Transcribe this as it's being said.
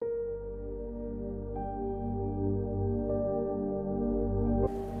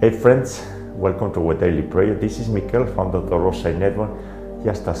Hey friends, welcome to our daily prayer. This is Mikel, founder of the Rosary Network,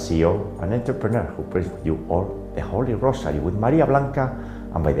 just a CEO, an entrepreneur who prays with you all the Holy Rosary with Maria Blanca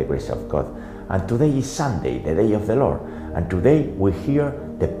and by the grace of God. And today is Sunday, the day of the Lord, and today we hear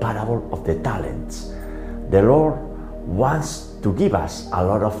the parable of the talents. The Lord wants to give us a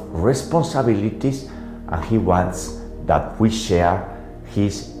lot of responsibilities, and He wants that we share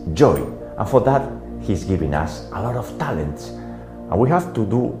His joy. And for that, He's giving us a lot of talents. And we have to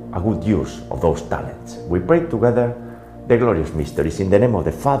do a good use of those talents. We pray together the glorious mysteries in the name of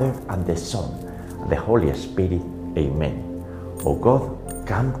the Father and the Son and the Holy Spirit. Amen. O God,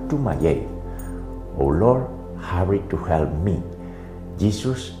 come to my aid. O Lord, hurry to help me.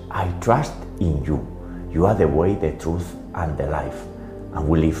 Jesus, I trust in you. You are the way, the truth, and the life. And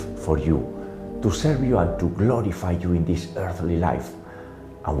we live for you, to serve you and to glorify you in this earthly life.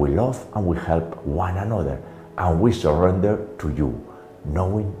 And we love and we help one another. And we surrender to you,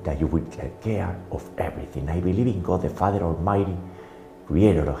 knowing that you will take care of everything. I believe in God the Father Almighty,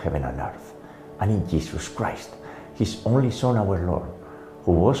 creator of heaven and earth, and in Jesus Christ, His only Son, our Lord,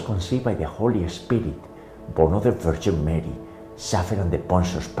 who was conceived by the Holy Spirit, born of the Virgin Mary, suffered under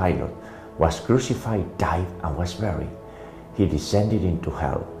Pontius Pilate, was crucified, died, and was buried. He descended into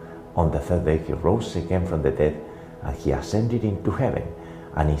hell. On the third day He rose again from the dead, and He ascended into heaven,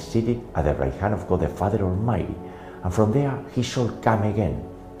 and is seated at the right hand of God the Father Almighty, and from there He shall come again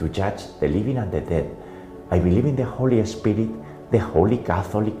to judge the living and the dead. I believe in the Holy Spirit, the Holy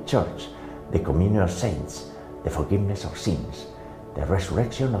Catholic Church, the communion of saints, the forgiveness of sins, the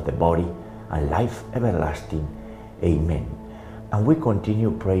resurrection of the body, and life everlasting. Amen. And we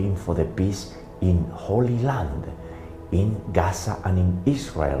continue praying for the peace in Holy Land, in Gaza and in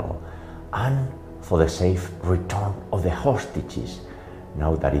Israel, and for the safe return of the hostages,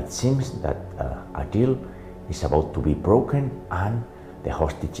 now that it seems that a deal is about to be broken and the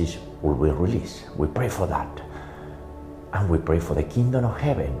hostages will be released. We pray for that. And we pray for the kingdom of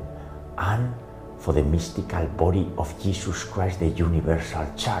heaven and for the mystical body of Jesus Christ, the universal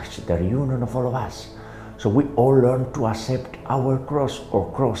church, the reunion of all of us. So we all learn to accept our cross or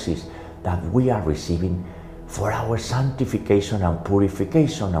crosses that we are receiving for our sanctification and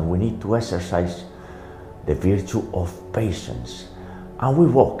purification, and we need to exercise the virtue of patience. And we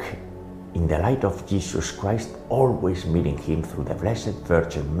walk in the light of Jesus Christ, always meeting Him through the Blessed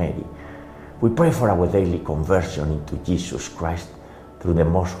Virgin Mary. We pray for our daily conversion into Jesus Christ through the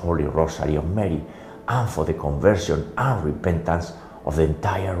Most Holy Rosary of Mary, and for the conversion and repentance of the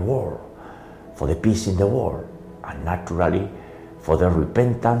entire world, for the peace in the world, and naturally for the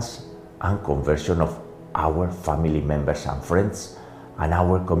repentance and conversion of our family members and friends, and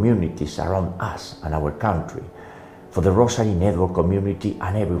our communities around us and our country, for the Rosary Network community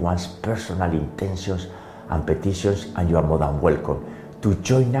and everyone's personal intentions and petitions, and you are more than welcome to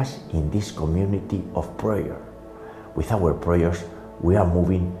join us in this community of prayer. With our prayers, we are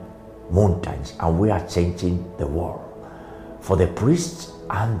moving mountains and we are changing the world. For the priests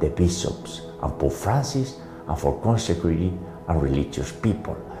and the bishops, and Pope Francis, and for consecrated and religious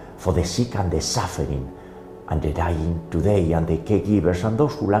people, for the sick and the suffering, and the dying today, and the caregivers, and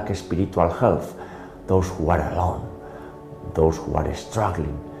those who lack spiritual health, those who are alone, those who are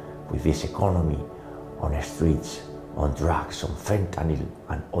struggling with this economy, on the streets, on drugs, on fentanyl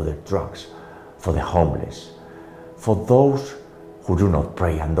and other drugs, for the homeless, for those who do not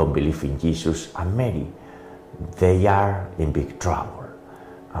pray and don't believe in Jesus and Mary. They are in big trouble.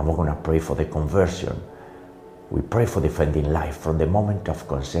 And we're going to pray for the conversion. We pray for defending life from the moment of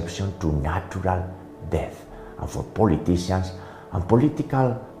conception to natural death, and for politicians and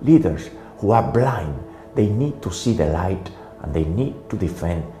political leaders who are blind. They need to see the light, and they need to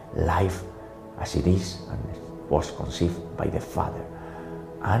defend life as it is and was conceived by the Father.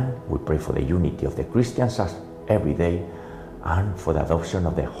 And we pray for the unity of the Christians every day, and for the adoption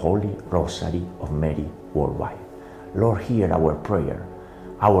of the Holy Rosary of Mary worldwide. Lord, hear our prayer.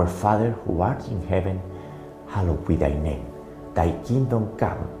 Our Father, who art in heaven, hallowed be thy name. Thy kingdom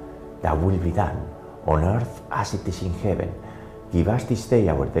come, thy will be done, on earth as it is in heaven. Give us this day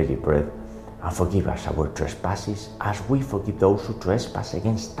our daily bread, and forgive us our trespasses, as we forgive those who trespass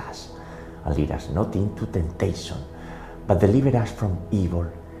against us. And lead us not into temptation, but deliver us from evil.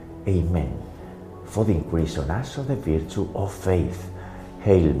 Amen. For the increase on us of the virtue of faith.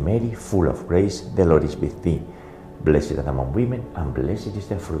 Hail Mary, full of grace, the Lord is with thee. Blessed art among women, and blessed is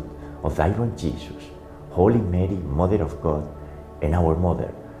the fruit of thy womb, Jesus. Holy Mary, Mother of God, and our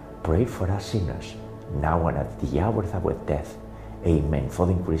Mother, pray for us sinners, now and at the hour of our death. Amen. For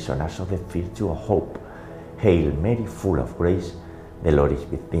the increase on us of the virtue of hope. Hail Mary, full of grace, the Lord is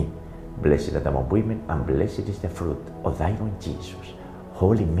with thee. Blessed art among women, and blessed is the fruit of thy womb, Jesus.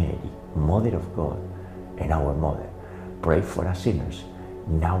 Holy Mary, Mother of God, and our Mother, pray for us sinners,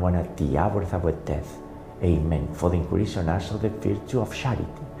 now and at the hour of our death. Amen. For the increase on us of the virtue of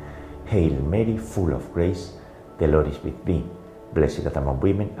charity. Hail Mary, full of grace, the Lord is with thee. Blessed art thou among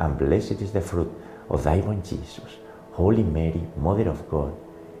women, and blessed is the fruit of thy womb, Jesus. Holy Mary, Mother of God,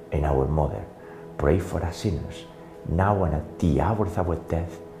 and our Mother, pray for us sinners, now and at the hour of our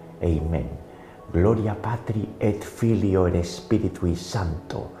death. Amen. Gloria Patri et Filio et Spiritui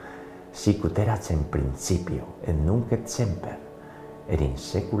Sancto, sic ut erat in principio, et nunc et semper, et in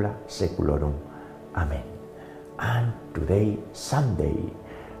saecula saeculorum. Amen. And today, Sunday,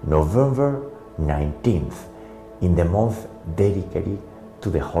 November 19th, in the month dedicated to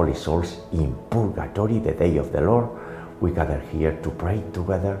the Holy Souls in Purgatory, the Day of the Lord, we gather here to pray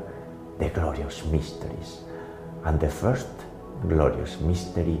together the glorious mysteries. And the first glorious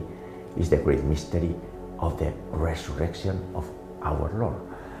mystery is the great mystery of the resurrection of our Lord.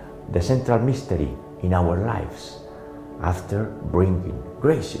 The central mystery in our lives. After bringing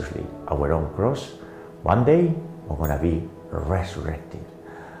graciously our own cross, one day we're going to be resurrected.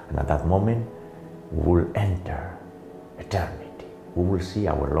 And at that moment, we will enter eternity. We will see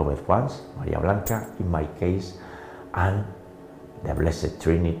our loved ones, Maria Blanca, in my case, and the Blessed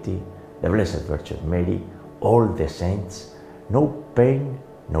Trinity, the Blessed Virgin Mary, all the saints. No pain,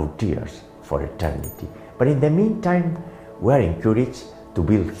 no tears for eternity. But in the meantime, we are encouraged to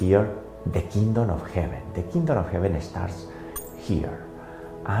build here the kingdom of heaven. The kingdom of heaven starts here.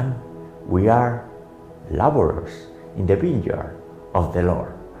 And we are laborers in the vineyard of the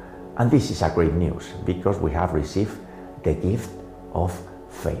Lord. And this is a great news because we have received the gift of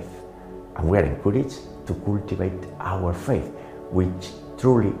faith. And we are encouraged to cultivate our faith, which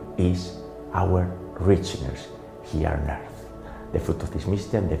truly is our richness here on earth. The fruit of this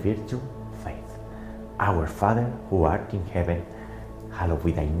mystery and the virtue, faith. Our Father, who art in heaven, hallowed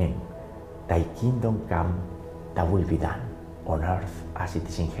be thy name. Thy kingdom come, thy will be done, on earth as it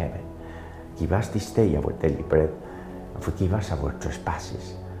is in heaven. Give us this day our daily bread, and forgive us our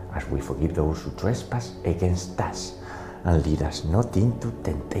trespasses, as we forgive those who trespass against us. And lead us not into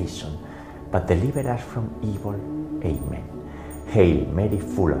temptation, but deliver us from evil. Amen. Hail Mary,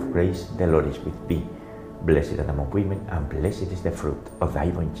 full of grace, the Lord is with thee. Blessed art thou among women, and blessed is the fruit of thy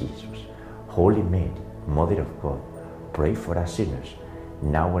womb, Jesus. Holy Mary, Mother of God, pray for us sinners,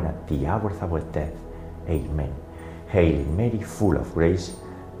 now and at the hour of our death. Amen. Hail Mary, full of grace,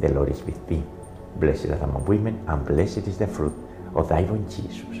 the Lord is with thee. Blessed art thou among women, and blessed is the fruit of thy womb,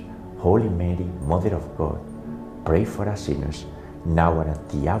 Jesus. Holy Mary, Mother of God, pray for us sinners, now and at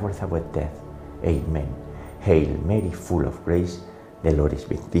the hour of our death. Amen. Hail Mary, full of grace, the Lord is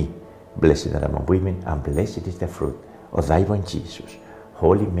with thee. Blessed art thou among women, and blessed is the fruit of thy womb, Jesus.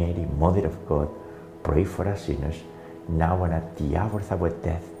 Holy Mary, Mother of God, pray for us sinners, now and at the hour of our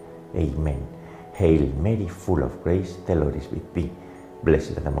death. Amen. Hail Mary, full of grace, the Lord is with thee.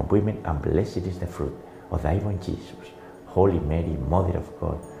 Blessed art thou among women, and blessed is the fruit of thy womb, Jesus. Holy Mary, Mother of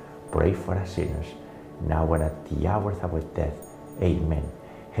God, pray for us sinners, now and at the hour of our death. Amen.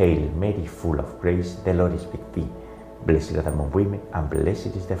 Hail Mary, full of grace, the Lord is with thee. Blessed art thou among women, and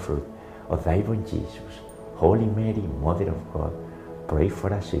blessed is the fruit of thy womb, Jesus. Holy Mary, Mother of God, pray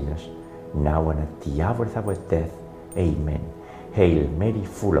for us sinners, now and at the hour of our death. Amen. Hail Mary,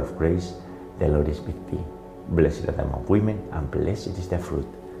 full of grace, the Lord is with thee. Blessed art thou among women, and blessed is the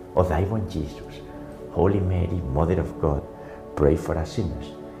fruit of thy womb, Jesus. Holy Mary, Mother of God, pray for us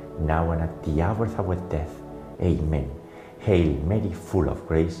sinners, now and at the hour of our death. Amen. Hail Mary, full of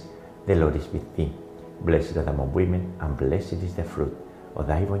grace, the Lord is with thee. Blessed art thou among women, and blessed is the fruit of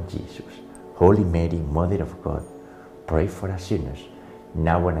thy womb, Jesus. Holy Mary, Mother of God, pray for us sinners,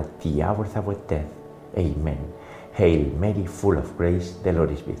 now and at the hour of our death. Amen. Hail Mary, full of grace, the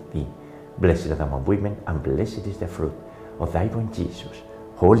Lord is with thee. Blessed art thou among women, and blessed is the fruit of thy womb, Jesus.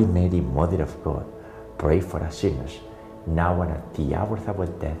 Holy Mary, Mother of God, pray for us sinners, now and at the hour of our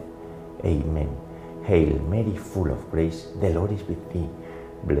death. Amen. Hail Mary, full of grace, the Lord is with thee.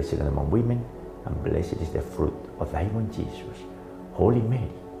 Blessed art thou among women, and blessed is the fruit of thy womb, Jesus. Holy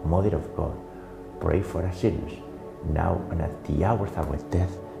Mary, Mother of God, pray for us sinners, now and at the hour of our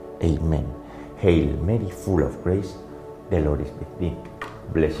death. Amen. Hail Mary, full of grace, the Lord is with thee.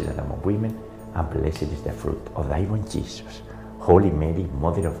 Blessed art thou among women, and blessed is the fruit of thy womb, Jesus. Holy Mary,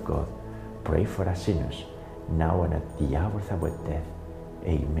 Mother of God, pray for us sinners, now and at the hour of our death.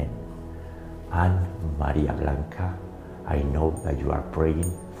 Amen. And Maria Blanca, I know that you are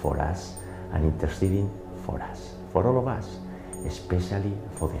praying for us and interceding for us, for all of us, especially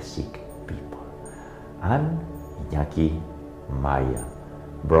for the sick people. And Iñaki, my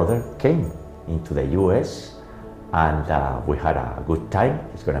brother, came into the US and we had a good time.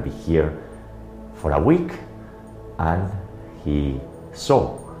 He's going to be here for a week, and he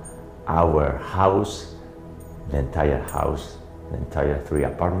saw our house, the entire 3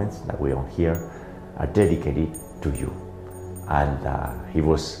 apartments that we own here are dedicated to you. And he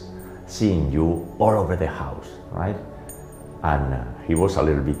was seeing you all over the house, right? And he was a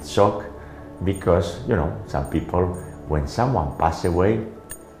little bit shocked because, you know, some people, when someone passes away,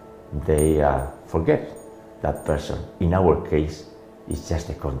 they forget that person. In our case, it's just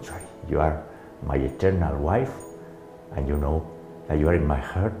the contrary. You are my eternal wife, and you know that you are in my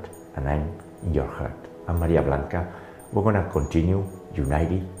heart, and I'm in your heart. And María Blanca, we're going to continue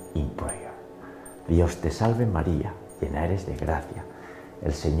united in prayer. Dios te salve María, llena eres de gracia.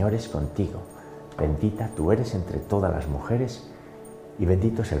 El Señor es contigo. Bendita tú eres entre todas las mujeres, y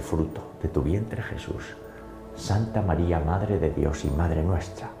bendito es el fruto de tu vientre Jesús. Santa María, Madre de Dios y Madre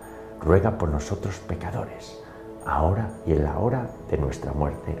nuestra, ruega por nosotros pecadores, ahora y en la hora de nuestra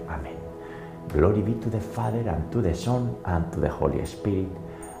muerte. Amén. Glory be to the Father, and to the Son, and to the Holy Spirit,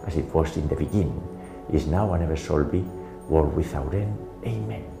 as it was in the beginning, is now, and ever shall be, world without end.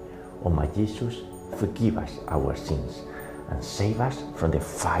 Amen. O my Jesus, forgive us our sins, and save us from the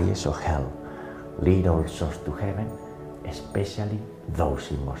fires of hell. Lead all souls to heaven, especially those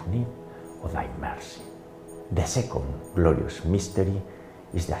in most need of thy mercy. The second glorious mystery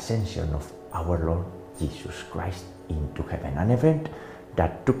is the ascension of our Lord Jesus Christ into heaven, an event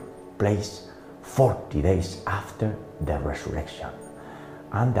that took place 40 days after the resurrection.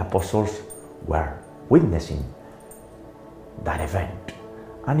 And the apostles were witnessing that event.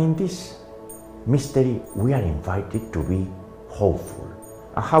 And in this mystery, we are invited to be hopeful.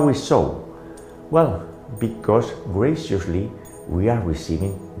 And how is so? Well, because graciously we are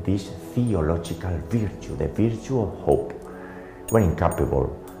receiving this theological virtue, the virtue of hope. We're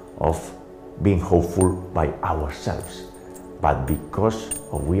incapable of being hopeful by ourselves, but because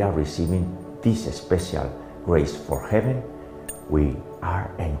we are receiving this special grace for heaven, we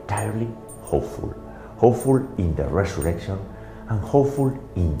are entirely hopeful. Hopeful in the resurrection and hopeful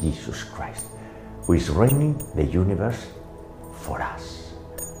in Jesus Christ, who is reigning the universe for us,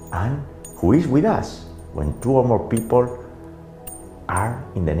 and who is with us when 2 or more people are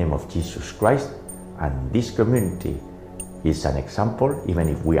in the name of Jesus Christ. And this community is an example. Even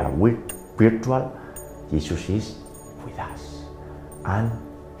if we are virtual, Jesus is with us, and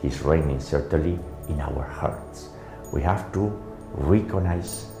He's reigning certainly in our hearts. We have to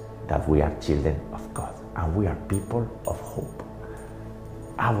recognize that we are children of God, and we are people of hope.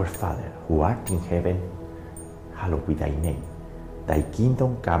 Our Father, who art in heaven, hallowed be thy name. Thy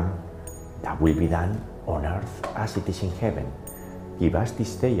kingdom come, thy will be done on earth as it is in heaven. Give us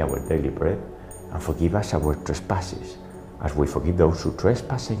this day our daily bread, and forgive us our trespasses, as we forgive those who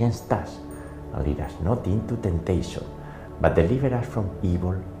trespass against us. And lead us not into temptation, but deliver us from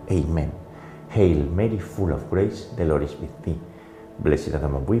evil. Amen. Hail Mary, full of grace, the Lord is with thee. Blessed art thou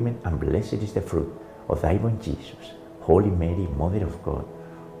among women, and blessed is the fruit of thy womb, Jesus. Holy Mary, Mother of God,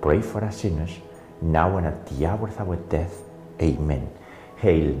 pray for us sinners, now and at the hour of our death. Amen.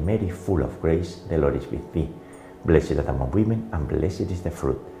 Hail Mary, full of grace, the Lord is with thee. Blessed art thou among women, and blessed is the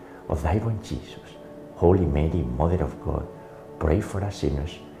fruit of thy womb, Jesus. Holy Mary, Mother of God, pray for us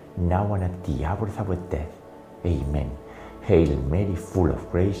sinners, now and at the hour of our death. Amen. Hail Mary, full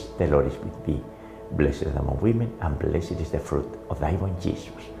of grace, the Lord is with thee. Blessed art thou among women, and blessed is the fruit of thy womb,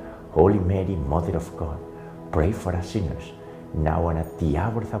 Jesus. Holy Mary, Mother of God, pray for us sinners, now and at the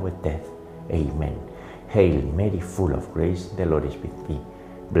hour of our death. Amen. Hail Mary, full of grace, the Lord is with thee.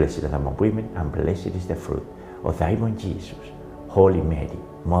 Blessed art thou among women, and blessed is the fruit of thy womb, Jesus. Holy Mary,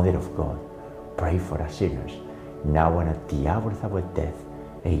 Mother of God, pray for us sinners, now and at the hour of our death.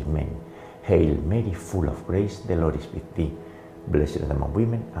 Amen. Hail Mary, full of grace, the Lord is with thee. Blessed art thou among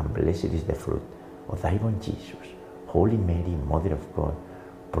women, and blessed is the fruit of thy womb, Jesus. Holy Mary, Mother of God,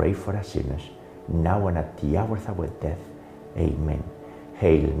 pray for us sinners, now and at the hour of our death. Amen.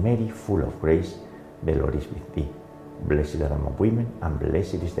 Hail Mary, full of grace, the Lord is with thee. Blessed art thou among women, and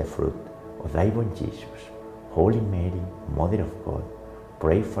blessed is the fruit of thy womb, Jesus. Holy Mary, Mother of God,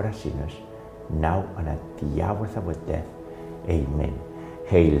 pray for us sinners, now and at the hour of our death. Amen.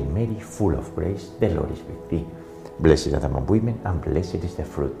 Hail Mary, full of grace, the Lord is with thee. Blessed art thou among women, and blessed is the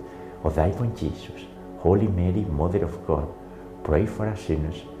fruit of thy womb, Jesus. Holy Mary, Mother of God, pray for us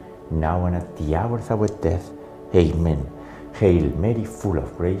sinners, now and at the hour of our death. Amen. Hail Mary, full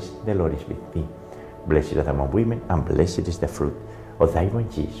of grace, the Lord is with thee. Blessed art thou among women, and blessed is the fruit of thy womb,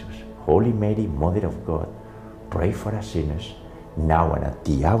 Jesus. Holy Mary, Mother of God, pray for us sinners, now and at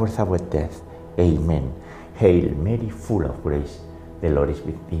the hour of our death. Amen. Hail Mary, full of grace, the Lord is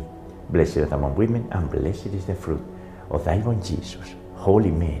with thee. blessed art thou among women, and blessed is the fruit of thy womb, Jesus.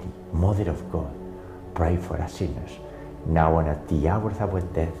 Holy Mary, Mother of God, pray for us sinners, now and at the hour of our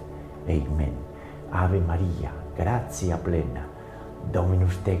death. Amen. Ave Maria, gratia plena,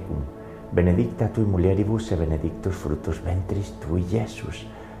 Dominus tecum, benedicta tui mulieribus, et benedictus fructus ventris tui, Iesus.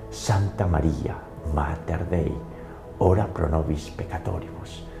 Santa Maria, Mater Dei, ora pro nobis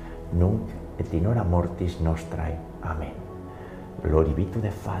peccatoribus, nunc et in hora mortis nostrae. Amen. Glory be to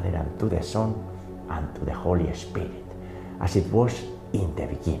the Father, and to the Son, and to the Holy Spirit, as it was in the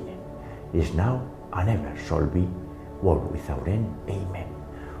beginning, is now, and ever shall be, world without end. Amen.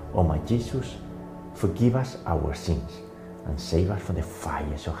 O my Jesus, forgive us our sins, and save us from the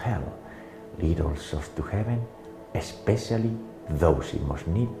fires of hell. Lead all souls to heaven, especially those in most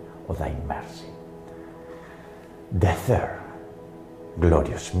need of thy mercy. The third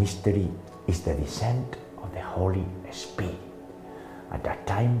glorious mystery is the descent of the Holy Spirit. At that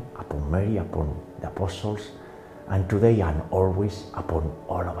time upon Mary, upon the apostles, and today and always upon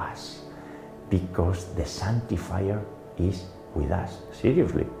all of us, because the Sanctifier is with us.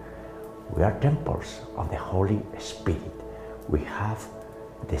 Seriously, we are temples of the Holy Spirit. We have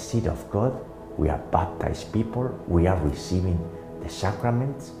the seed of God, we are baptized people, we are receiving the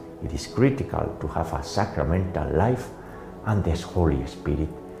sacraments. It is critical to have a sacramental life, and the Holy Spirit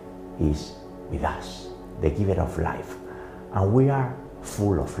is with us, the giver of life, and we are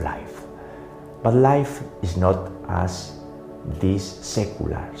full of life. But life is not as this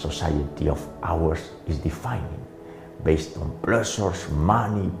secular society of ours is defining, based on pleasures,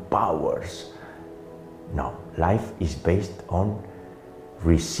 money, powers. No, life is based on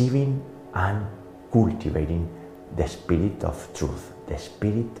receiving and cultivating the Spirit of truth, the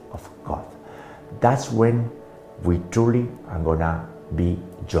Spirit of God. That's when we truly are gonna be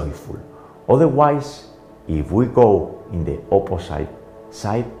joyful. Otherwise, if we go in the opposite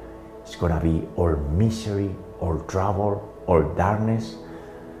side, it's gonna be all misery, all trouble, all darkness.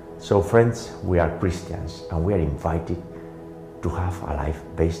 So friends, we are Christians, and we are invited to have a life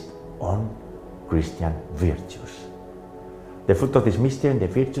based on Christian virtues. The fruit of this mystery and the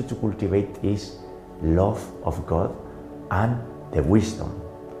virtue to cultivate is love of God and the wisdom,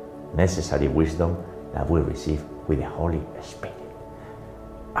 necessary wisdom that we receive with the Holy Spirit.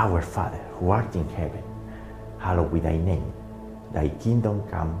 Our Father, who art in heaven, hallowed be thy name. Thy kingdom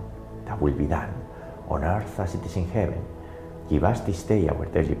come, thy will be done, on earth as it is in heaven. Give us this day our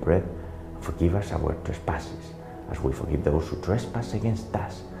daily bread, and forgive us our trespasses, as we forgive those who trespass against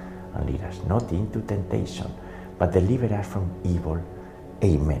us. And lead us not into temptation, but deliver us from evil.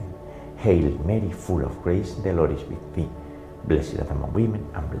 Amen. Hail Mary, full of grace, the Lord is with thee. Blessed art thou among women,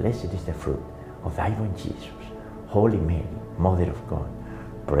 and blessed is the fruit of thy womb, Jesus. Holy Mary, Mother of God,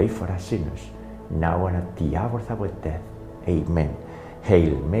 pray for us sinners, now and at the hour of our death. Amen.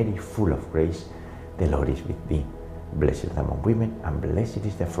 Hail Mary, full of grace, the Lord is with thee. Blessed art thou among women, and blessed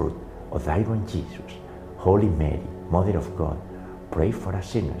is the fruit of thy womb, Jesus. Holy Mary, Mother of God, pray for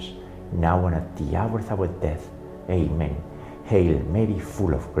us sinners, now and at the hour of our death. Amen. Hail Mary,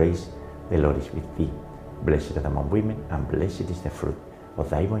 full of grace, the Lord is with thee. Blessed art thou among women, and blessed is the fruit of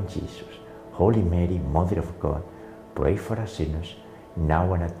thy womb, Jesus. Holy Mary, Mother of God, pray for us sinners,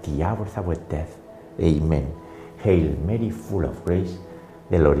 now and at the hour of our death. Amen. Hail Mary, full of grace,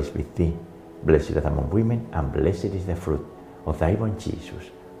 the Lord is with thee. Blessed art thou among women, and blessed is the fruit of thy womb, Jesus.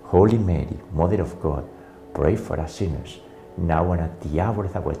 Holy Mary, Mother of God, pray for us sinners, now and at the hour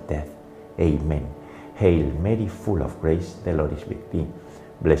of our death. Amen. Hail Mary, full of grace, the Lord is with thee.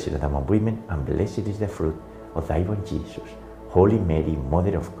 Blessed art thou among women, and blessed is the fruit of thy womb, Jesus. Holy Mary,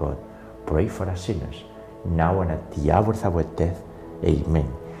 Mother of God, pray for us sinners, now and at the hour of our death.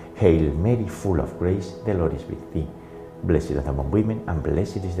 Amen. Hail Mary, full of grace, the Lord is with thee. Blessed art thou among women, and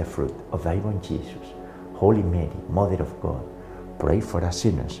blessed is the fruit of thy womb, Jesus. Holy Mary, Mother of God, pray for us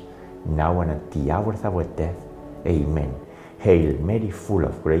sinners, now and at the hour of our death. Amen. Hail Mary, full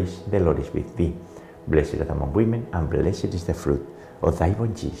of grace, the Lord is with thee. Blessed art thou among women, and blessed is the fruit of thy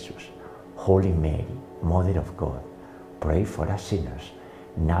womb, Jesus. Holy Mary, Mother of God, pray for us sinners,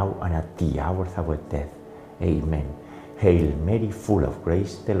 now and at the hour of our death. Amen. Hail Mary, full of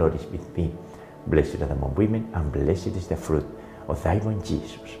grace, the Lord is with thee. Blessed art thou among women, and blessed is the fruit of thy womb,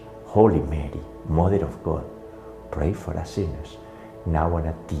 Jesus. Holy Mary, Mother of God, pray for us sinners, now and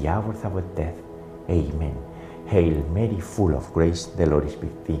at the hour of our death. Amen. Hail Mary, full of grace, the Lord is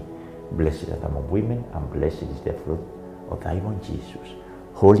with thee. Blessed art thou among women, and blessed is the fruit of thy womb, Jesus.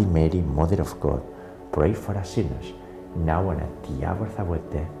 Holy Mary, Mother of God, pray for us sinners, now and at the hour of our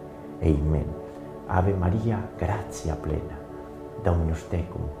death. Amen. Ave Maria, gratia plena, Dominus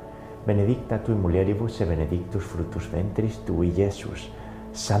tecum, benedicta tui mulieribus, et benedictus fructus ventris tui, Iesus.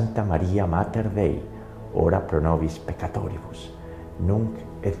 Santa Maria Mater Dei, ora pro nobis peccatoribus, nunc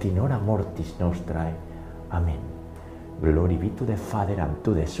et in hora mortis nostrae. Amen. Glory be to the Father, and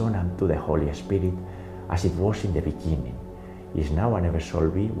to the Son, and to the Holy Spirit, as it was in the beginning, is now, and ever shall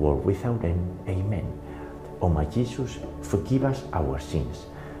be, world without end. Amen. O my Jesus, forgive us our sins,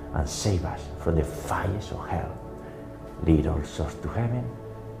 and save us from the fires of hell. Lead all souls to heaven,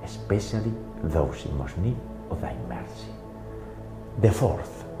 especially those in most need of thy mercy. The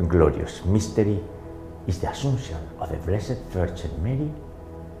fourth glorious mystery is the Assumption of the Blessed Virgin Mary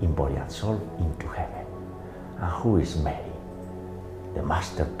in body and soul into heaven. And who is Mary? The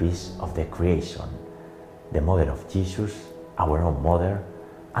masterpiece of the creation, the mother of Jesus, our own mother,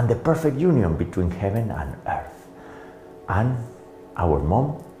 and the perfect union between heaven and earth, and our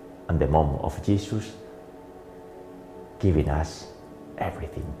mom and the mom of Jesus, giving us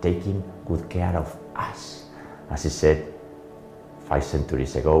everything, taking good care of us. As he said 5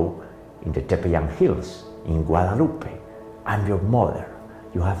 centuries ago in the Tepeyan Hills in Guadalupe, I'm your mother,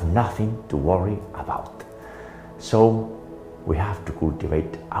 you have nothing to worry about. So we have to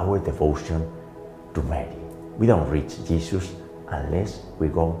cultivate our devotion to Mary. We don't reach Jesus unless we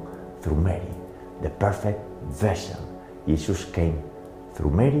go through Mary, the perfect vessel. Jesus came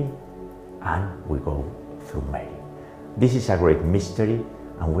through Mary, and we go through Mary. This is a great mystery,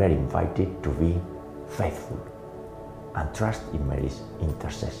 and we are invited to be faithful and trust in Mary's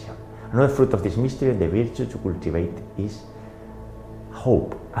intercession. Another fruit of this mystery, the virtue to cultivate, is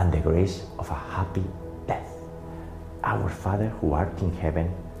hope and the grace of a happy death. Our Father who art in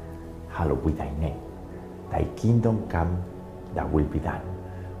heaven, hallowed be thy name. Thy kingdom come, thy will be done,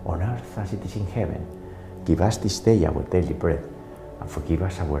 on earth as it is in heaven. Give us this day our daily bread, and forgive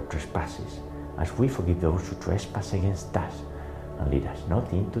us our trespasses, as we forgive those who trespass against us. And lead us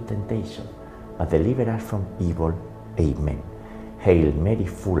not into temptation, but deliver us from evil. Amen. Hail Mary,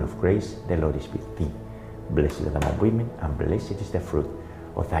 full of grace, the Lord is with thee. Blessed art thou among women, and blessed is the fruit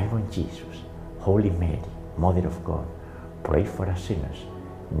of thy womb, Jesus. Holy Mary, Mother of God, pray for us sinners,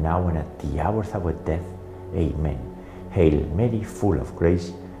 now and at the hour of our death. Amen. Hail Mary, full of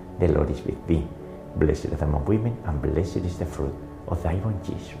grace, the Lord is with thee. Blessed art thou among women, and blessed is the fruit of thy womb,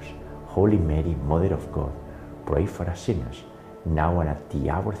 Jesus. Holy Mary, Mother of God, pray for us sinners, now and at the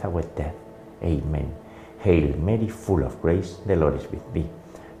hour of our death. Amen. Hail Mary, full of grace, the Lord is with thee.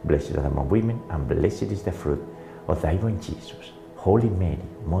 Blessed art thou among women, and blessed is the fruit of thy womb, Jesus. Holy Mary,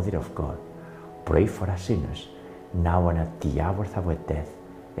 Mother of God, pray for us sinners, now and at the hour of our death.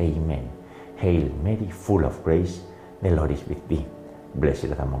 Amen. Hail Mary, full of grace, the Lord is with thee. Blessed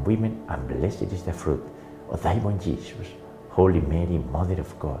art thou among women, and blessed is the fruit of thy womb, Jesus. Holy Mary, Mother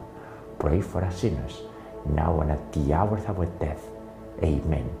of God, pray for us sinners, now and at the hour of our death.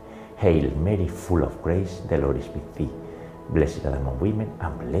 Amen. Hail Mary, full of grace, the Lord is with thee. Blessed art thou among women,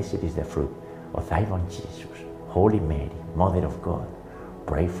 and blessed is the fruit of thy womb, Jesus. Holy Mary, Mother of God,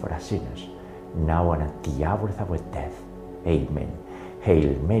 pray for us sinners, now and at the hour of our death. Amen.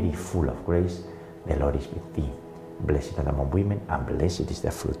 Hail Mary, full of grace, the Lord is with thee. Blessed art thou among women, and blessed is the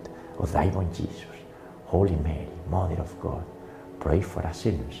fruit of thy womb, Jesus. Holy Mary, Mother of God, pray for us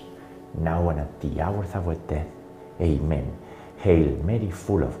sinners, now and at the hour of our death. Amen. Hail Mary,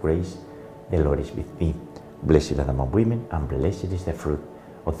 full of grace, the Lord is with thee. Blessed art thou among women, and blessed is the fruit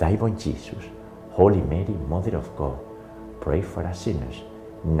of thy womb, Jesus. Holy Mary, Mother of God, pray for us sinners,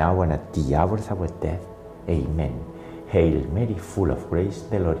 now and at the hour of our death. Amen. Hail Mary, full of grace,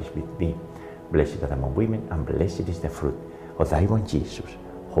 the Lord is with thee. Blessed art thou among women, and blessed is the fruit of thy womb, Jesus.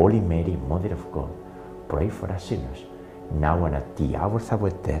 Holy Mary, Mother of God, pray for us sinners, now and at the hour of our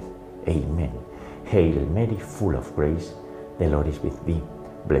death. Amen. Hail Mary, full of grace, the Lord is with thee.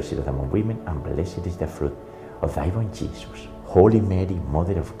 Blessed art thou among women, and blessed is the fruit of thy womb, Jesus. Holy Mary,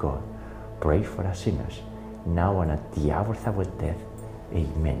 Mother of God, pray for us sinners, now and at the hour of our death.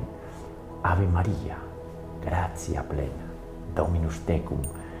 Amen. Ave Maria, gratia plena, Dominus tecum,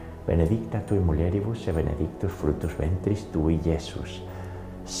 benedicta tui mulieribus, et benedictus fructus ventris tui, Iesus.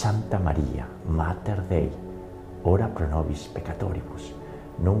 Santa Maria, Mater Dei, ora pro nobis peccatoribus,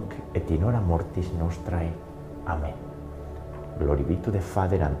 nunc et in hora mortis nostrae. Amen. Glory be to the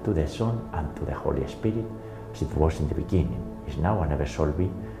Father, and to the Son, and to the Holy Spirit, as it was in the beginning, is now, and ever shall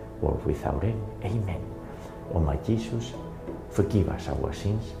be, world without end. Amen. O my Jesus, forgive us our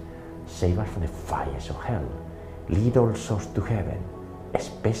sins, save us from the fires of hell, lead all souls to heaven,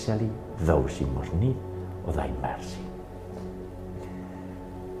 especially those in most need of thy mercy.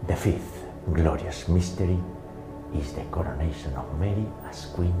 The fifth glorious mystery is the coronation of Mary as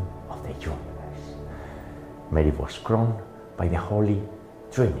Queen of the universe. Mary was crowned by the Holy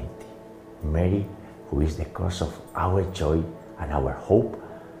Trinity. Mary, who is the cause of our joy and our hope,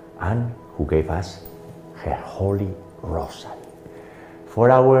 and who gave us her Holy Rosary for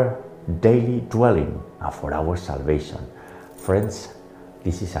our daily dwelling and for our salvation. Friends,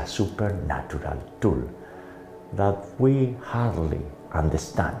 this is a supernatural tool that we hardly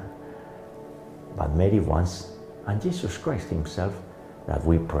understand. But Mary wants, and Jesus Christ himself, that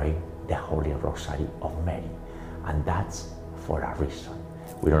we pray the Holy Rosary of Mary. And that's for a reason.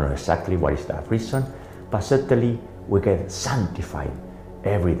 We don't know exactly what is that reason, but certainly we get sanctified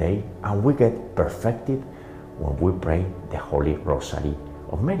every day and we get perfected when we pray the Holy Rosary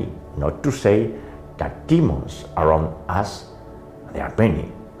of Mary. Not to say that demons around us, there are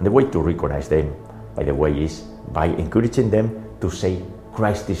many. And the way to recognize them, by the way, is by encouraging them to say,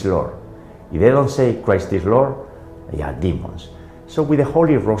 Christ is Lord. If they don't say Christ is Lord, they are demons. So with the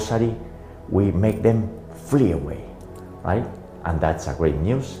Holy Rosary, we make them flee away, right? And that's a great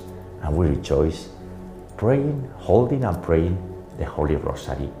news, and we rejoice praying, holding and praying the Holy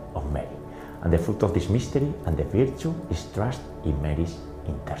Rosary of Mary. And the fruit of this mystery and the virtue is trust in Mary's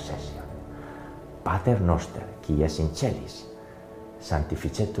intercession. Pater noster, qui es in celis,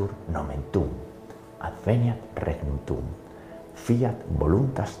 sanctificetur nomen tuum, adveniat regnum tuum, fiat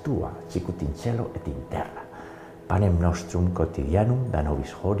voluntas tua, sicut in cielo et in terra. Panem nostrum quotidianum da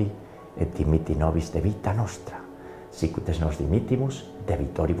nobis hodie, et dimitti nobis debita nostra, sicut es nos dimittimus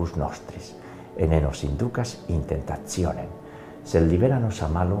debitoribus nostris, et ne nos inducas in tentationem, sed libera nos a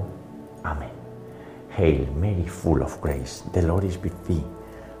malo. Amen. Hail Mary, full of grace, the Lord is with thee.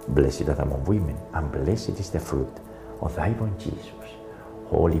 Blessed art thou among women, and blessed is the fruit of thy womb, Jesus.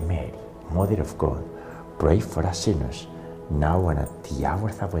 Holy Mary, Mother of God, pray for us sinners, now and at the hour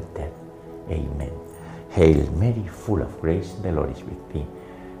of our death. Amen. Hail Mary, full of grace, the Lord is with thee.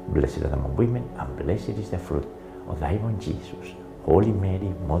 Blessed art thou among women, and blessed is the fruit of thy womb, Jesus. Holy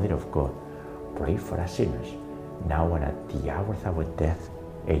Mary, Mother of God, pray for us sinners, now and at the hour of our death.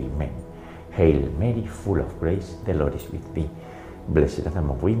 Amen. Hail Mary, full of grace, the Lord is with thee. Blessed art thou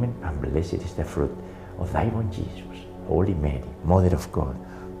among women, and blessed is the fruit of thy womb, Jesus. Holy Mary, Mother of God,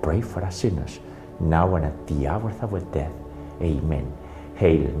 pray for us sinners, now and at the hour of our death. Amen.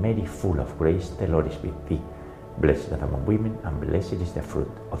 Hail Mary, full of grace, the Lord is with thee. Blessed art thou among women, and blessed is the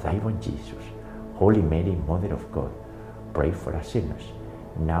fruit of thy womb, Jesus. Holy Mary, Mother of God, pray for us sinners,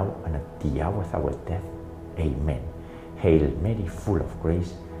 now and at the hour of our death. Amen. Hail Mary, full of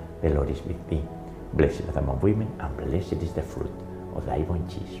grace, the Lord is with thee. Blessed art thou among women, and blessed is the fruit of thy womb,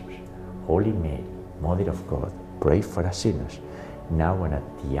 Jesus. Holy Mary, Mother of God, pray for us sinners, now and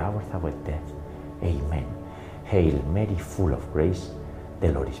at the hour of our death. Amen. Hail Mary, full of grace,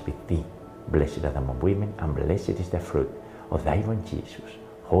 the Lord is with thee. Blessed art thou among women, and blessed is the fruit of thy womb, Jesus.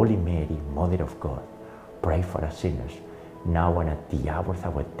 Holy Mary, Mother of God, pray for us sinners, now and at the hour of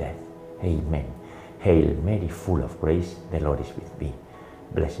our death. Amen. Hail Mary, full of grace, the Lord is with thee.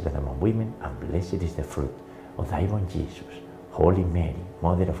 Blessed art thou among women, and blessed is the fruit of thy womb, Jesus. Holy Mary,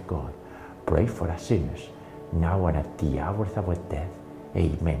 Mother of God, pray for us sinners, now and at the hour of our death.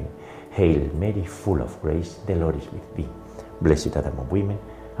 Amen. Hail Mary, full of grace, the Lord is with thee. Blessed art thou among women,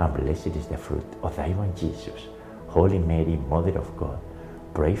 and blessed is the fruit of thy womb, Jesus. Holy Mary, Mother of God,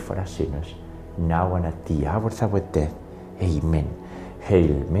 pray for us sinners, now and at the hour of our death. Amen.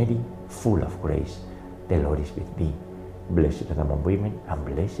 Hail Mary, full of grace, the Lord is with thee. Blessed art thou among women, and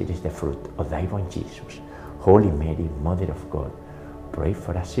blessed is the fruit of thy womb, Jesus. Holy Mary, Mother of God, pray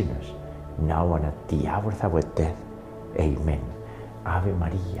for us sinners, now and at the hour of our death. Amen. Ave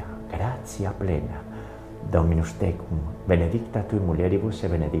Maria, gratia plena, Dominus tecum, benedicta tui mulieribus, et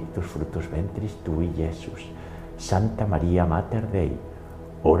benedictus fructus ventris tui, Iesus. Santa Maria, Mater Dei,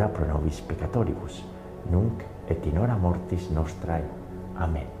 ora pro nobis peccatoribus, nunc et in hora mortis nostrae.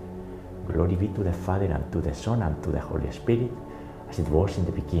 Amen. Glory be to the Father, and to the Son, and to the Holy Spirit, as it was in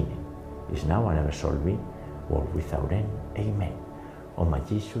the beginning, is now, and ever shall be, world without end. Amen. O my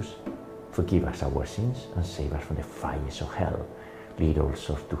Jesus, forgive us our sins, and save us from the fires of hell. Lead all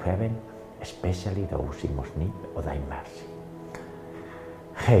souls to heaven, especially those in most need of thy mercy.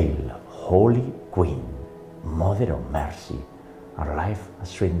 Hail, Holy Queen, Mother of Mercy, our life and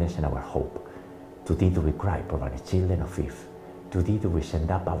sweetness and our hope. To thee do we cry, poor children of Eve. To thee do we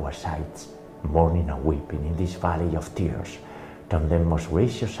send up our sighs, mourning and weeping in this valley of tears. Turn them, most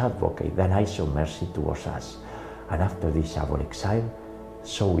gracious Advocate, thine eyes of mercy towards us, and after this our exile,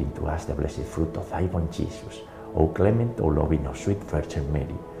 sow into us the blessed fruit of thy womb, Jesus. O clement, O loving, O sweet Virgin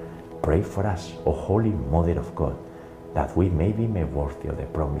Mary, pray for us, O Holy Mother of God, that we may be made worthy of the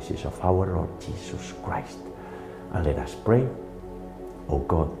promises of our Lord Jesus Christ. And let us pray, O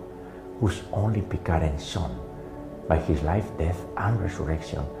God, whose only begotten Son, by his life, death, and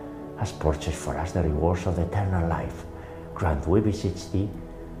resurrection, has purchased for us the rewards of the eternal life, grant, we beseech thee,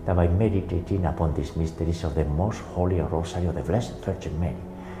 that by meditating upon these mysteries of the most holy Rosary of the Blessed Virgin Mary,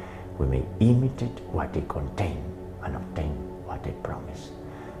 we may imitate what they contain and obtain what they promise.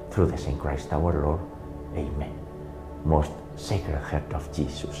 Through the same Christ our Lord. Amen. Most Sacred Heart of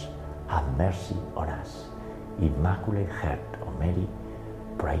Jesus, have mercy on us. Immaculate Heart of Mary,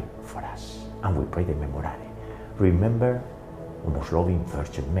 pray for us. And we pray the Memorare. Remember, O most loving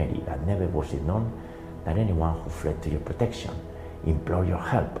Virgin Mary, that never was it known that anyone who fled to your protection, implored your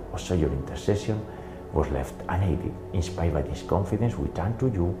help, or sought your intercession, was left unaided. Inspired by this confidence, we turn to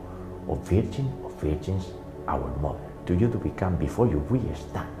you, O Virgin of Virgins, our Mother. To you to become before you we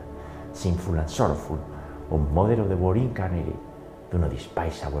stand, sinful and sorrowful. O Mother of the Word incarnate, do not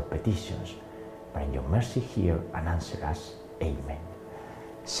despise our petitions, but in your mercy hear and answer us. Amen.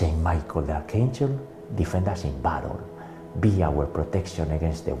 Saint Michael the Archangel, defend us in battle. Be our protection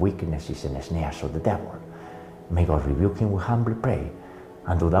against the weaknesses and snares of the devil. May God rebuke him, we humbly pray.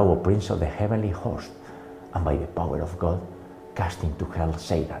 And do thou, O Prince of the heavenly host, and by the power of God, cast into hell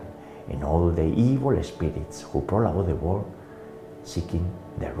Satan and all the evil spirits who prowl about the world, seeking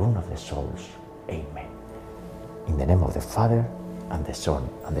the ruin of the souls. Amen. In the name of the Father, and the Son,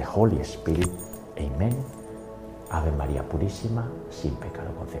 and the Holy Spirit. Amen. Ave María Purísima, sin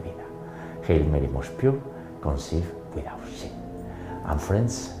pecado concebida. Hail Mary, most pure, conceived without sin. And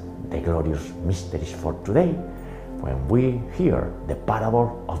friends, the glorious mysteries for today, when we hear the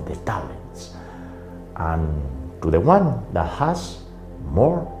parable of the talents. And to the one that has,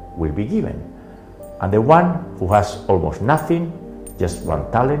 more will be given. And the one who has almost nothing, just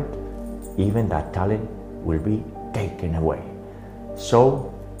one talent, even that talent will be taken away.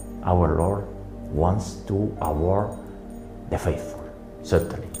 So our Lord wants to award the faithful,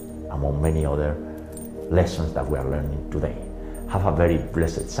 certainly, among many other lessons that we are learning today. Have a very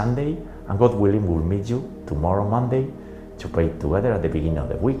blessed Sunday, and God willing, we'll meet you tomorrow, Monday, to pray together at the beginning of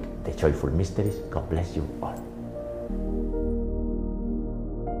the week, the joyful mysteries. God bless you all.